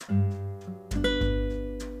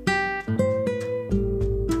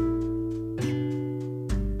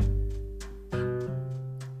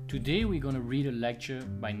Today we're going to read a lecture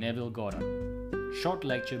by Neville Goddard. Short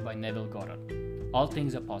lecture by Neville Goddard. All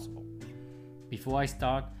things are possible. Before I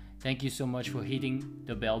start, thank you so much for hitting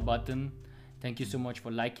the bell button. Thank you so much for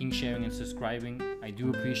liking, sharing, and subscribing. I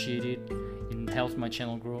do appreciate it. It helps my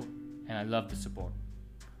channel grow, and I love the support.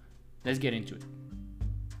 Let's get into it.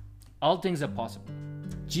 All things are possible.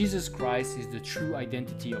 Jesus Christ is the true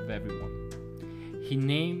identity of everyone. His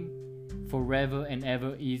name forever and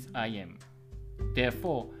ever is I am.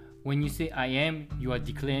 Therefore, when you say I am, you are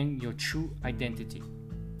declaring your true identity.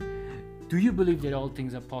 Do you believe that all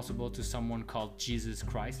things are possible to someone called Jesus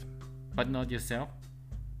Christ, but not yourself?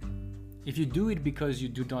 If you do it because you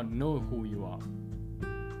do not know who you are.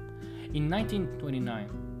 In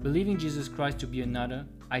 1929, believing Jesus Christ to be another,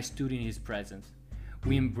 I stood in his presence.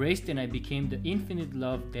 We embraced and I became the infinite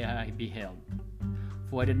love that I beheld.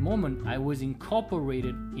 For at that moment, I was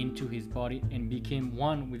incorporated into his body and became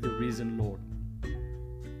one with the risen Lord.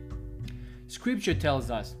 Scripture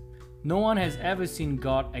tells us, no one has ever seen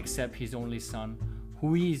God except his only Son,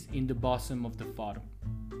 who is in the bosom of the Father.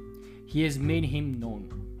 He has made him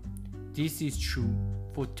known. This is true,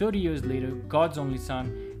 for 30 years later, God's only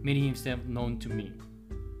Son made himself known to me.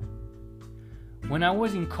 When I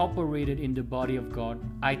was incorporated in the body of God,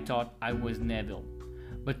 I thought I was Neville.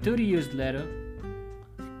 But 30 years later,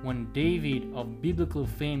 when David of biblical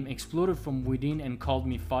fame exploded from within and called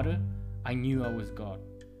me Father, I knew I was God.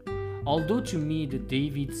 Although to me the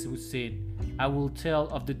David who said, I will tell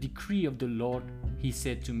of the decree of the Lord, he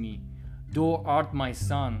said to me, Thou art my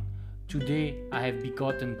son, today I have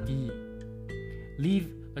begotten thee.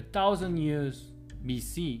 Live 1,000 years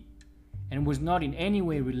BC, and was not in any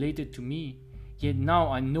way related to me, yet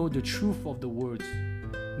now I know the truth of the words.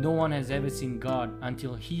 No one has ever seen God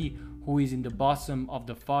until he who is in the bosom of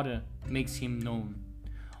the Father makes him known.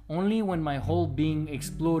 Only when my whole being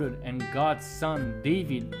exploded and God's son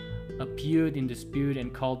David appeared in the spirit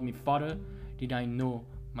and called me Father, did I know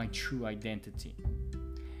my true identity.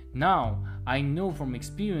 Now I know from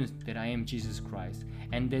experience that I am Jesus Christ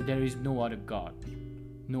and that there is no other God,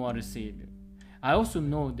 no other Savior. I also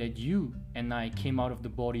know that you and I came out of the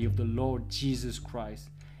body of the Lord Jesus Christ,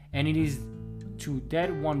 and it is to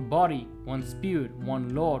that one body, one Spirit,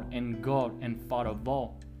 one Lord and God and Father of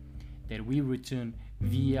all that we return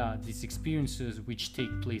via these experiences which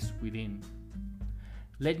take place within.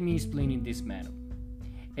 Let me explain in this manner.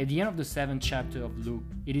 At the end of the 7th chapter of Luke,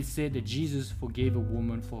 it is said that Jesus forgave a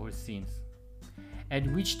woman for her sins. At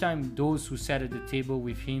which time those who sat at the table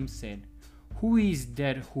with him said, Who is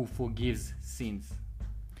that who forgives sins?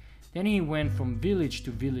 Then he went from village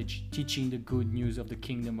to village teaching the good news of the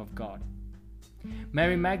kingdom of God.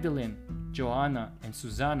 Mary Magdalene, Joanna, and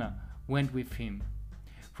Susanna went with him,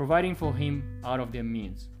 providing for him out of their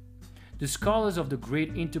means. The scholars of the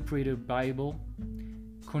great interpreted Bible,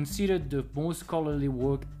 considered the most scholarly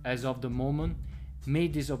work as of the moment,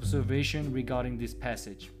 made this observation regarding this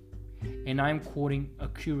passage, and I am quoting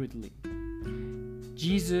accurately.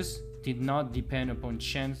 Jesus did not depend upon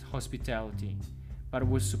chance hospitality, but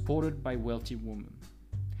was supported by wealthy women.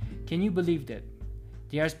 Can you believe that?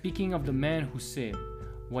 They are speaking of the man who said,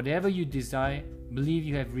 Whatever you desire, believe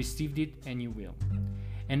you have received it and you will.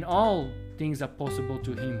 And all things are possible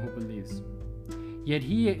to him who believes. Yet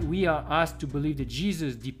here we are asked to believe that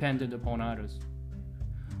Jesus depended upon others.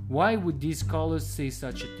 Why would these scholars say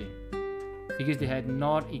such a thing? Because they had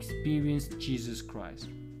not experienced Jesus Christ.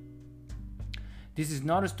 This is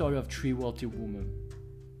not a story of 3 wealthy women,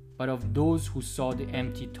 but of those who saw the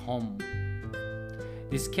empty tomb.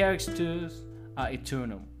 These characters are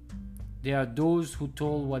eternal. They are those who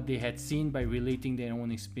told what they had seen by relating their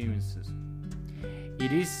own experiences.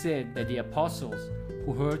 It is said that the apostles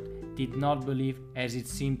who heard did not believe as it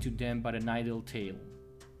seemed to them but an idle tale.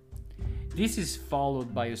 This is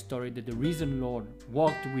followed by a story that the risen Lord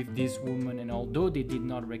walked with this woman, and although they did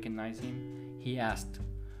not recognize him, he asked,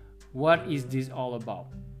 What is this all about?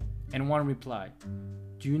 And one replied,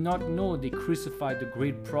 Do you not know they crucified the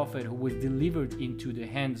great prophet who was delivered into the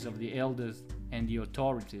hands of the elders and the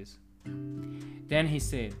authorities? Then he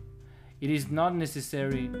said, It is not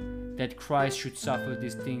necessary that Christ should suffer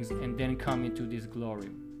these things and then come into this glory.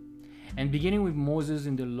 And beginning with Moses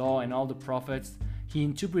in the law and all the prophets, he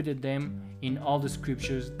interpreted them in all the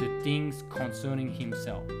scriptures the things concerning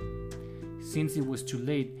himself. Since it was too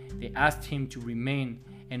late, they asked him to remain,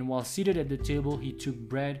 and while seated at the table, he took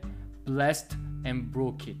bread, blessed, and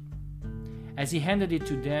broke it. As he handed it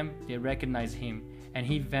to them, they recognized him, and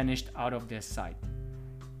he vanished out of their sight.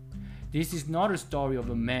 This is not a story of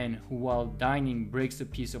a man who, while dining, breaks a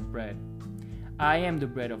piece of bread. I am the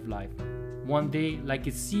bread of life. One day, like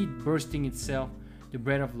a seed bursting itself, the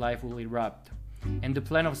bread of life will erupt. and the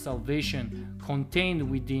plan of salvation contained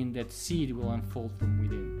within that seed will unfold from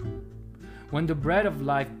within. When the bread of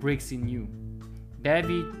life breaks in you,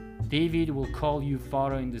 David will call you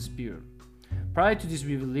Father in the Spirit. Prior to this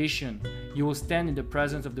revelation, you will stand in the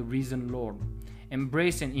presence of the risen Lord,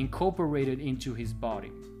 embraced and incorporated into his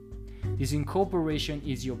body. This incorporation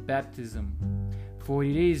is your baptism, for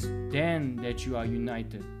it is then that you are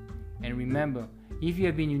united. And remember, if you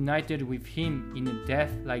have been united with him in a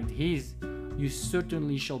death like his, you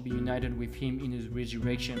certainly shall be united with him in his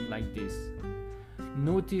resurrection like this.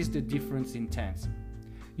 Notice the difference in tense.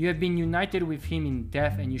 You have been united with him in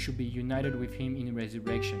death, and you should be united with him in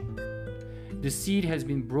resurrection. The seed has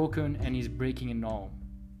been broken and is breaking in all.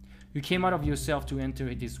 You came out of yourself to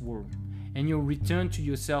enter this world, and you return to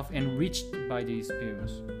yourself enriched by the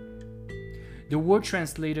experience. The word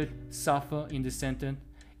translated suffer in the sentence,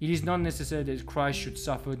 it is not necessary that Christ should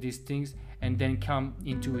suffer these things and then come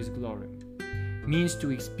into his glory. Means to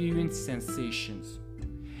experience sensations.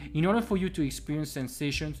 In order for you to experience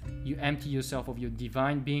sensations, you empty yourself of your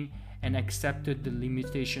divine being and accepted the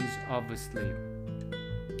limitations of a slave.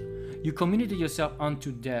 You committed yourself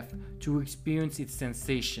unto death to experience its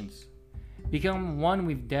sensations. Become one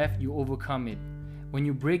with death, you overcome it. When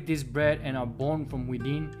you break this bread and are born from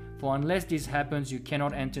within, for unless this happens, you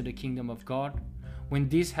cannot enter the kingdom of God. When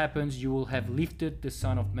this happens, you will have lifted the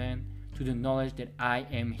Son of Man to the knowledge that I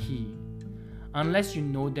am He. Unless you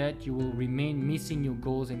know that, you will remain missing your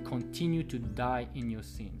goals and continue to die in your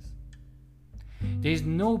sins. There is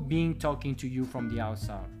no being talking to you from the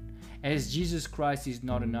outside, as Jesus Christ is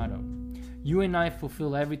not another. You and I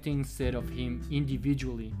fulfill everything said of Him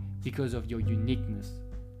individually because of your uniqueness.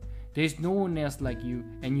 There is no one else like you,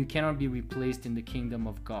 and you cannot be replaced in the kingdom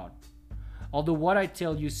of God. Although what I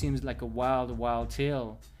tell you seems like a wild, wild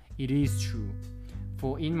tale, it is true.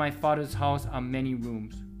 For in my Father's house are many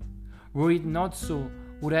rooms. Were it not so,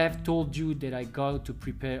 would I have told you that I go to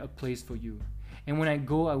prepare a place for you? And when I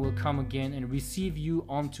go, I will come again and receive you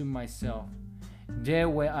unto myself. There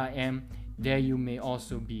where I am, there you may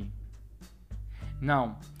also be.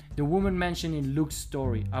 Now, the woman mentioned in Luke's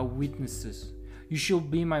story are witnesses. You shall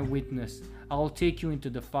be my witness. I will take you into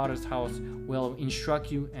the Father's house, where I will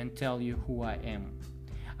instruct you and tell you who I am.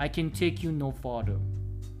 I can take you no farther.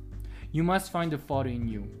 You must find the Father in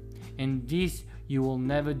you, and this you will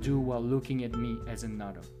never do while looking at me as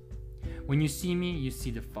another. When you see me, you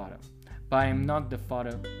see the Father, but I am not the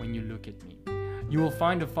Father when you look at me. You will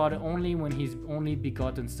find the Father only when His only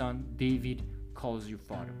begotten Son, David, calls you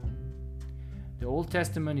Father. The Old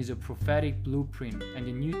Testament is a prophetic blueprint, and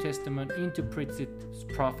the New Testament interprets it as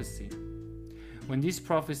prophecy. When this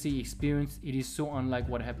prophecy is experienced, it is so unlike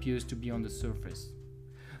what appears to be on the surface.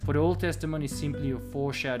 For the Old Testament is simply a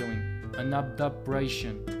foreshadowing, an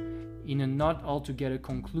adaptation, in a not altogether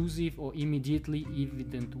conclusive or immediately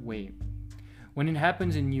evident way. When it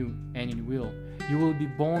happens in you, and it will, you will be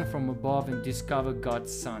born from above and discover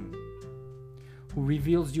God's Son, who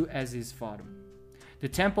reveals you as His Father. The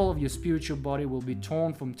temple of your spiritual body will be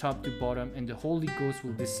torn from top to bottom, and the Holy Ghost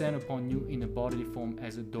will descend upon you in a bodily form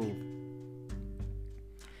as a dove.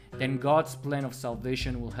 Then God's plan of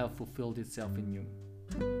salvation will have fulfilled itself in you.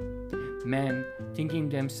 Men, thinking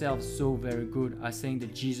themselves so very good, are saying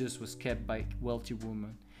that Jesus was kept by a wealthy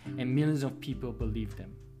woman, and millions of people believe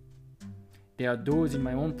them. There are those in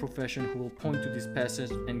my own profession who will point to this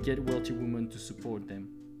passage and get wealthy women to support them,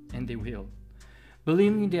 and they will,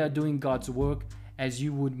 believing they are doing God's work as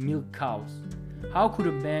you would milk cows. How could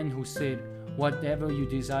a man who said, "Whatever you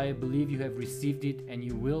desire, believe you have received it and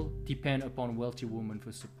you will," depend upon wealthy women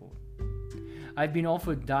for support? I've been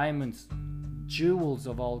offered diamonds, jewels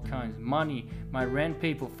of all kinds, money, my rent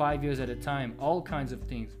paid for 5 years at a time, all kinds of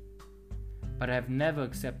things. But I have never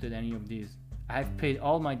accepted any of these. I have paid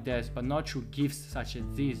all my debts, but not through gifts such as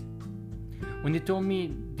these. When they told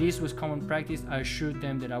me this was common practice, I assured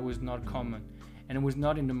them that I was not common, and was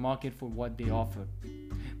not in the market for what they offered.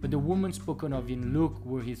 But the women spoken of in Luke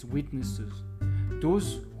were his witnesses,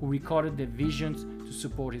 those who recorded their visions to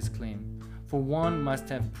support his claim. For one must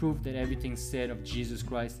have proof that everything said of Jesus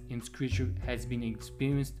Christ in Scripture has been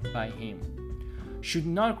experienced by him. Should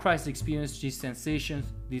not Christ experience these sensations,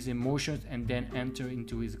 these emotions, and then enter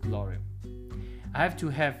into his glory? I have to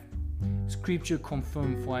have Scripture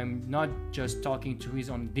confirmed, for I am not just talking to his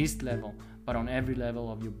on this level, but on every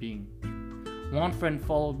level of your being. One friend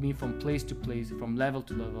followed me from place to place, from level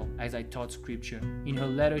to level, as I taught Scripture. In her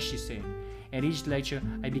letter she said, "At each lecture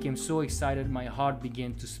I became so excited my heart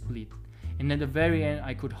began to split, and at the very end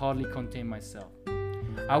I could hardly contain myself."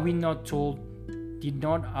 Are we not told, did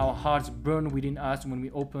not our hearts burn within us when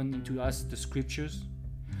we opened into us the Scriptures?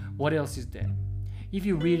 What else is there? If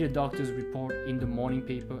you read a doctor's report in the morning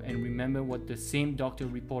paper and remember what the same doctor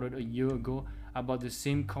reported a year ago about the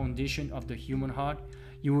same condition of the human heart,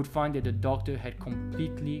 you would find that the doctor had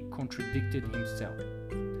completely contradicted himself.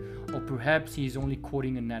 Or perhaps he is only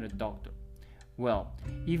quoting another doctor. Well,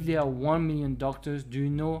 if there are 1 million doctors, do you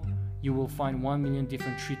know you will find 1 million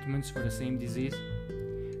different treatments for the same disease?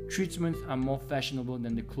 Treatments are more fashionable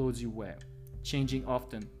than the clothes you wear, changing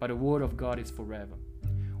often, but the word of God is forever.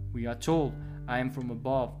 We are told, I am from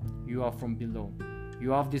above, you are from below.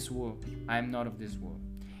 You are of this world, I am not of this world.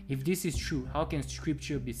 If this is true, how can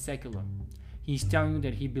scripture be secular? He is telling you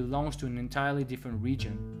that he belongs to an entirely different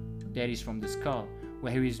region, that is from the skull,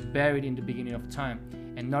 where he is buried in the beginning of time,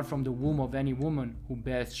 and not from the womb of any woman who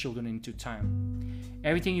bears children into time.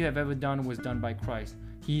 Everything you have ever done was done by Christ.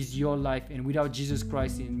 He is your life, and without Jesus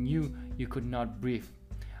Christ in you, you could not breathe.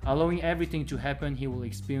 Allowing everything to happen, he will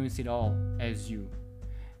experience it all as you.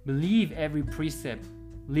 Believe every precept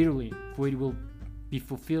literally, for it will be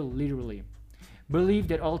fulfilled literally. Believe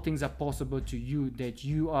that all things are possible to you, that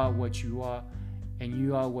you are what you are, and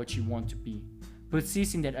you are what you want to be.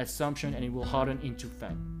 Persist in that assumption and it will harden into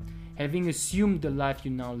fact. Having assumed the life you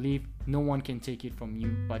now live, no one can take it from you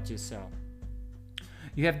but yourself.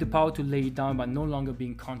 You have the power to lay it down by no longer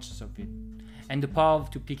being conscious of it, and the power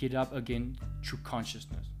to pick it up again through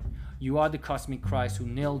consciousness. You are the cosmic Christ who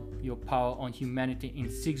nailed your power on humanity in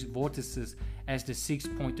 6 vortices as the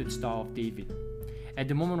 6-pointed star of David. At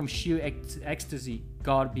the moment of sheer ecstasy,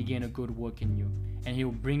 God began a good work in you, and he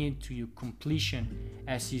will bring it to your completion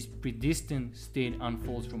as his predestined state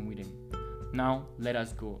unfolds from within. Now let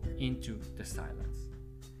us go into the silence.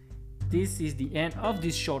 This is the end of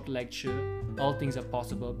this short lecture, All Things Are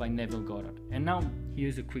Possible by Neville Goddard. And now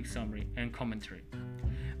here's a quick summary and commentary.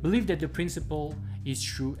 Believe that the principle is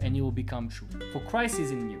true and it will become true, for Christ is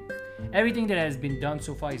in you. Everything that has been done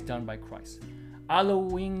so far is done by Christ.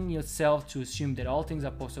 Allowing yourself to assume that all things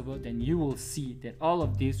are possible, then you will see that all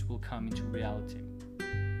of this will come into reality.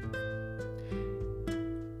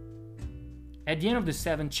 At the end of the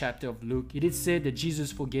 7th chapter of Luke, it is said that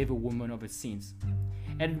Jesus forgave a woman of her sins.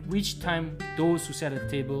 At which time those who sat at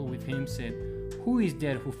table with him said, "Who is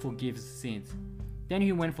there who forgives sins?" Then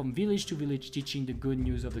he went from village to village teaching the good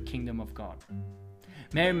news of the kingdom of God.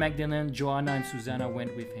 Mary Magdalene, Joanna, and Susanna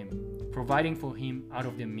went with him, providing for him out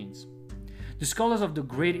of their means. The scholars of the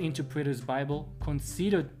great interpreter's Bible,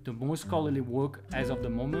 considered the most scholarly work as of the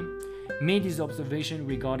moment, made this observation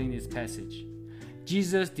regarding this passage.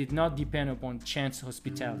 Jesus did not depend upon chance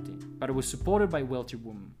hospitality, but was supported by wealthy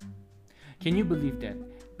women. Can you believe that?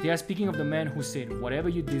 They are speaking of the man who said, "Whatever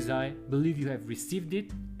you desire, believe you have received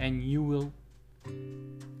it, and you will.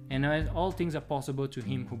 And all things are possible to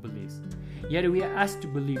him who believes." Yet we are asked to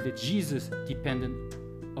believe that Jesus depended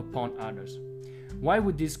upon others. Why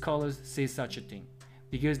would these scholars say such a thing?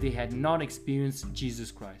 Because they had not experienced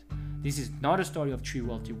Jesus Christ. This is not a story of 3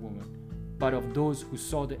 wealthy women, but of those who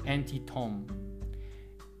saw the empty tomb.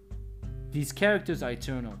 These characters are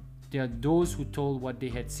eternal. They are those who told what they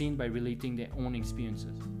had seen by relating their own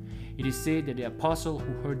experiences. It is said that the apostle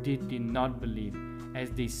who heard it did not believe, as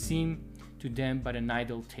they seemed to them but an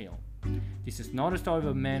idle tale. This is not a story of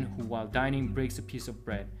a man who while dining breaks a piece of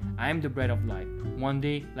bread. I am the bread of life. One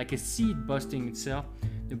day, like a seed bursting itself,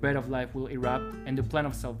 the bread of life will erupt, and the plan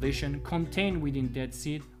of salvation contained within that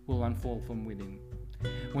seed will unfold from within.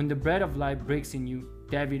 When the bread of life breaks in you,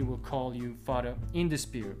 David will call you Father in the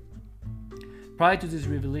Spirit. Prior to this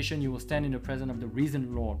revelation, you will stand in the presence of the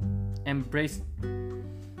risen Lord, embrace and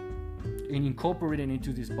incorporated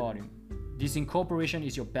into this body. This incorporation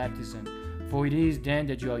is your baptism, for it is then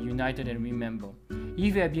that you are united and remember.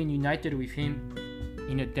 If you have been united with him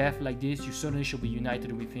in a death like this, you certainly shall be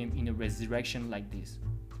united with him in a resurrection like this.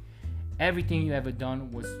 Everything you ever done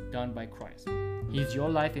was done by Christ. He is your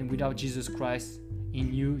life, and without Jesus Christ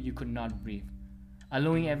in you, you could not breathe.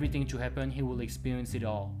 Allowing everything to happen, he will experience it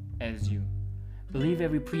all as you. Believe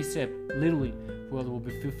every precept literally, for it will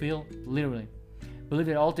be fulfilled literally. Believe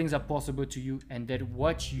that all things are possible to you, and that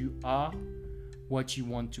what you are, what you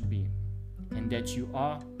want to be, and that you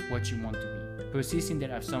are what you want to be. Persist in that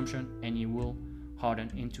assumption, and it will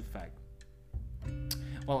harden into fact.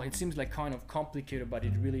 Well, it seems like kind of complicated, but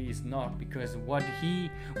it really is not, because what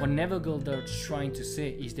Neville Goddard is trying to say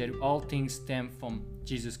is that all things stem from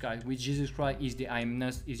Jesus Christ. With Jesus Christ is the I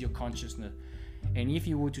amness, is your consciousness. And if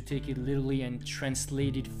you were to take it literally and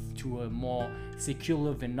translate it to a more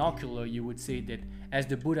secular vernacular, you would say that, as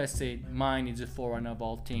the Buddha said, mind is the forerunner of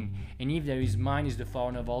all things. And if there is mind is the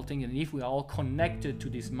forerunner of all things, and if we are all connected to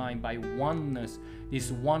this mind by oneness, this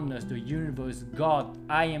oneness, the universe, God,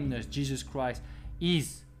 I amness, Jesus Christ,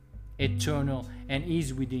 is eternal, and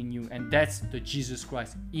is within you. And that's the Jesus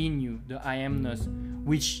Christ in you, the I amness,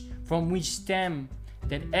 from which stem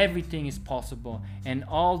that everything is possible, and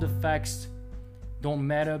all the facts don't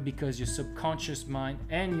matter because your subconscious mind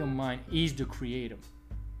and your mind is the creator.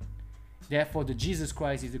 Therefore, the Jesus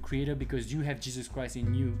Christ is the creator because you have Jesus Christ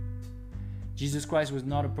in you. Jesus Christ was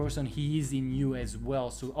not a person, he is in you as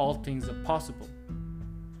well. So all things are possible.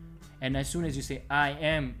 And as soon as you say I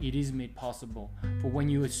am, it is made possible. For when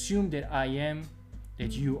you assume that I am,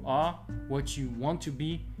 that you are what you want to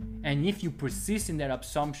be, and if you persist in that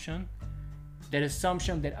assumption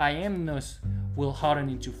that I amness will harden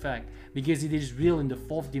into fact, because it is real in the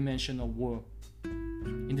fourth dimensional world,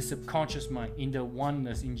 in the subconscious mind, in the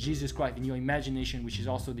oneness, in Jesus Christ, in your imagination, which is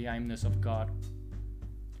also the I amness of God.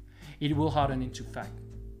 It will harden into fact.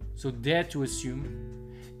 So dare to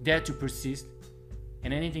assume, dare to persist,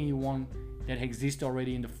 and anything you want that exists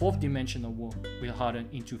already in the fourth dimensional world will harden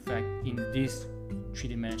into fact in this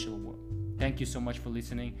three-dimensional world. Thank you so much for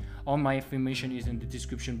listening. All my information is in the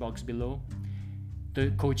description box below.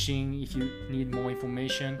 The coaching, if you need more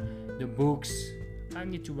information, the books. I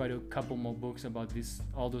need to write a couple more books about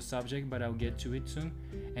all those subjects, but I'll get to it soon.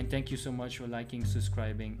 And thank you so much for liking,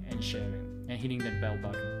 subscribing, and sharing, and hitting that bell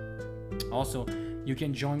button. Also, you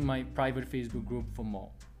can join my private Facebook group for more.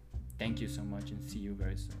 Thank you so much, and see you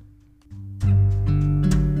very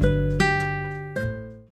soon.